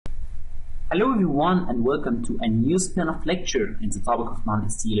Hello everyone and welcome to a new spin-off lecture in the topic of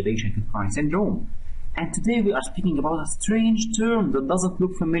non-ST elevation acute coronary syndrome. And today we are speaking about a strange term that doesn't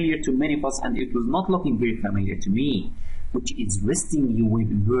look familiar to many of us, and it was not looking very familiar to me, which is resting U-wave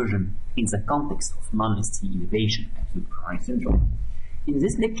inversion in the context of non-ST elevation acute coronary syndrome. In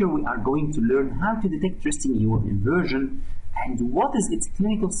this lecture we are going to learn how to detect resting U-wave inversion and what is its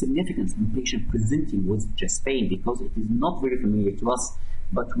clinical significance in patients presenting with chest pain, because it is not very familiar to us,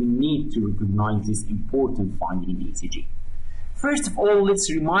 but we need to recognize this important finding in ECG. First of all, let's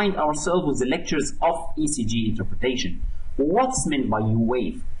remind ourselves with the lectures of ECG interpretation. What's meant by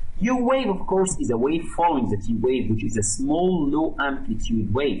U-wave? U-wave, of course, is a wave following the T-wave, which is a small,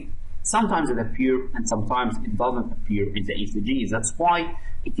 low-amplitude wave. Sometimes it appears and sometimes it doesn't appear in the ECG. That's why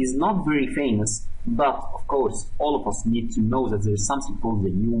it is not very famous, but of course, all of us need to know that there is something called the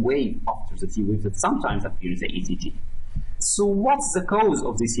U-wave after the T-wave that sometimes appears in the ECG. So what's the cause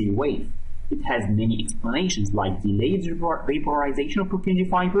of this U-wave? It has many explanations, like delayed vaporization of Purkinje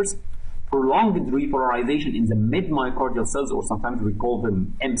fibers, prolonged repolarization in the mid-myocardial cells, or sometimes we call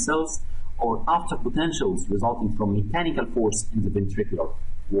them M cells, or after potentials resulting from mechanical force in the ventricular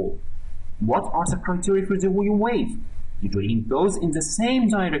wall. What are the criteria for the U-wave? Usually it goes in the same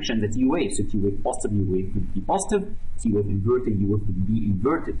direction that U-wave. So T-wave positive, U-wave would be positive, T-wave inverted, U-wave would be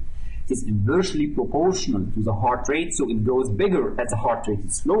inverted. It is inversely proportional to the heart rate, so it grows bigger as the heart rate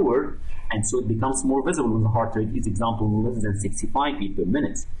is slower, and so it becomes more visible when the heart rate is, example, less than 65 beats per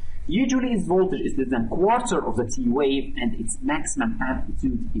minute. Usually its voltage is less than a quarter of the T-wave, and its maximum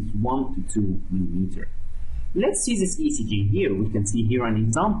amplitude is 1 to 2 millimeters. Let's see this ECG here. We can see here an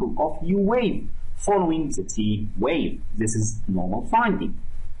example of U-wave following the T-wave. This is normal finding.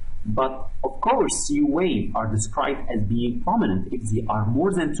 But of course, U-wave are described as being prominent if they are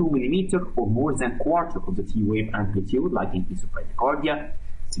more than 2 millimeters or more than a quarter of the T-wave amplitude, like in case of bradycardia,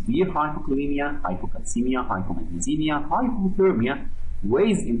 severe hypokalemia, hypocalcemia, hypomagnesemia, hypothermia,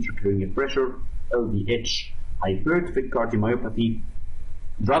 raised intracranial pressure, LVH, hypertrophic cardiomyopathy,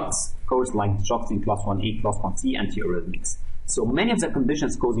 drugs, of course, like drugs in class 1A, class 1C, antiarrhythmics. So many of the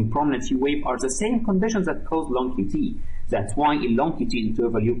conditions causing prominent U-wave are the same conditions that cause long QT. That's why in long QT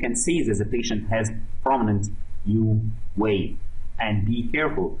interval you can see that the patient has prominent U-wave. And be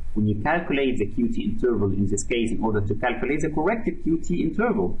careful when you calculate the QT interval in this case in order to calculate the corrected QT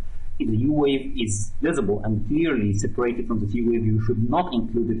interval. If the U-wave is visible and clearly separated from the T-wave, you should not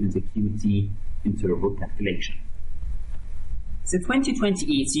include it in the QT interval calculation. The 2020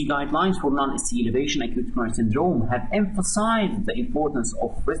 ECG guidelines for non-ST elevation acute coronary syndrome have emphasized the importance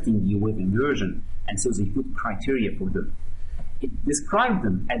of resting U-wave inversion, and so they put criteria for them. It described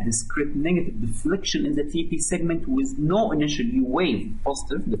them as discrete negative deflection in the TP segment with no initial U-wave.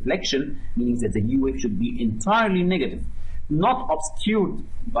 Positive deflection means that the U-wave should be entirely negative, not obscured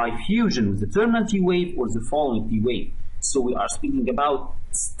by fusion with the terminal T-wave or the following T-wave. So we are speaking about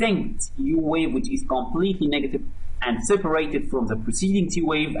distinct U-wave which is completely negative and separated from the preceding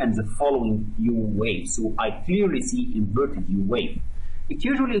T-wave and the following U-wave. So I clearly see inverted U-wave. It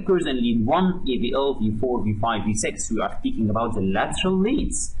usually occurs in lead 1, AVL, V4, V5, V6. We are speaking about the lateral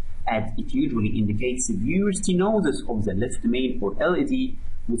leads, and it usually indicates severe stenosis of the left main or LED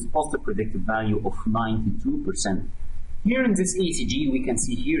with positive predictive value of 92%. Here in this ECG, we can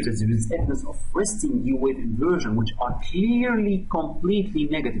see here that there is evidence of resting U-wave inversion, which are clearly completely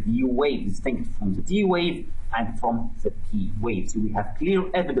negative U-wave, distinct from the T-wave and from the P-wave. So we have clear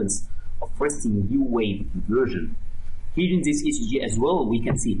evidence of resting U-wave inversion. Here in this ECG as well, we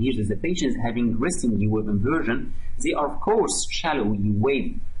can see here that the patients having resting U-wave inversion, they are of course shallow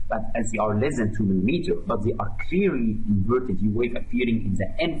U-wave, but as they are less than 2 millimeters, but they are clearly inverted U-wave appearing in the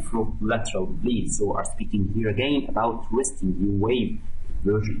infralateral bleed. So we are speaking here again about resting U-wave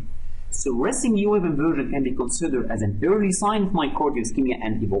inversion. So resting U-wave inversion can be considered as an early sign of myocardial ischemia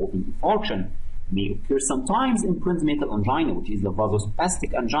and evolving infarction. It may occur sometimes in prinzmetal angina, which is the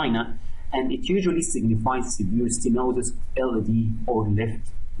vasospastic angina, and it usually signifies severe stenosis of LAD or left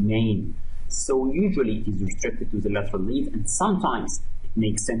main. So usually it is restricted to the lateral lead, and sometimes may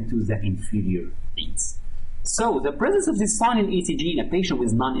extend to the inferior leads. So the presence of this sign in ECG in a patient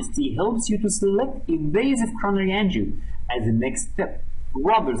with non-ST helps you to select invasive coronary angio as the next step,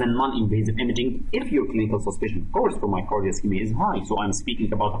 rather than non-invasive imaging if your clinical suspicion, of course, for myocardial ischemia is high. So I'm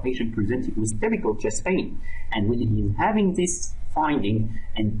speaking about a patient presenting with typical chest pain, and when he is having this finding,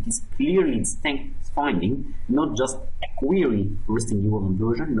 and this clearly distinct finding, not just a query resting U-wave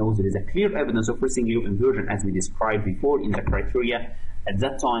inversion, no, there is a clear evidence of resting U-wave inversion as we described before in the criteria. At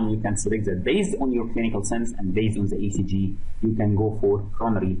that time, you can select that based on your clinical sense and based on the ECG, you can go for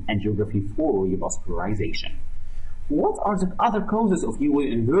coronary angiography for revascularization. What are the other causes of U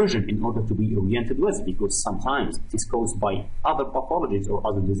wave inversion in order to be oriented with? Because sometimes it is caused by other pathologies or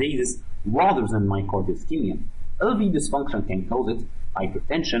other diseases rather than myocardial ischemia. LV dysfunction can cause it,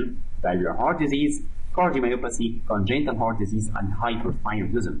 hypertension, valvular heart disease, cardiomyopathy, congenital heart disease, and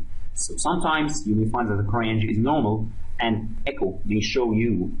hyperthyroidism. So sometimes you may find that the coronary angio is normal, and echo may show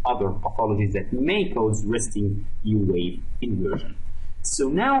you other pathologies that may cause resting U wave inversion. So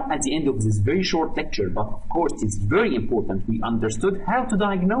now at the end of this very short lecture, but of course it's very important, we understood how to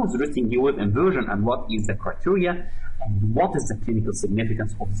diagnose resting U wave inversion and what is the criteria and what is the clinical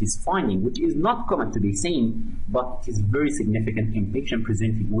significance of this finding, which is not common to be seen, but it is very significant in patients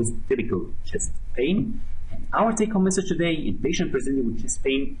presenting with typical chest pain. And our take-home message today, in patients presenting with chest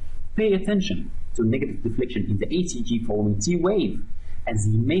pain, pay attention to negative deflection in the ECG following T wave, as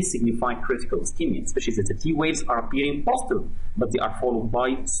they may signify critical ischemia, especially since the T waves are appearing positive, but they are followed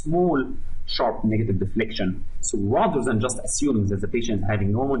by small, sharp negative deflection. So rather than just assuming that the patient is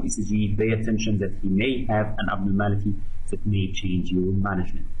having normal ECG, pay attention that he may have an abnormality that may change your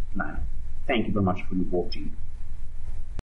management plan. Thank you very much for watching.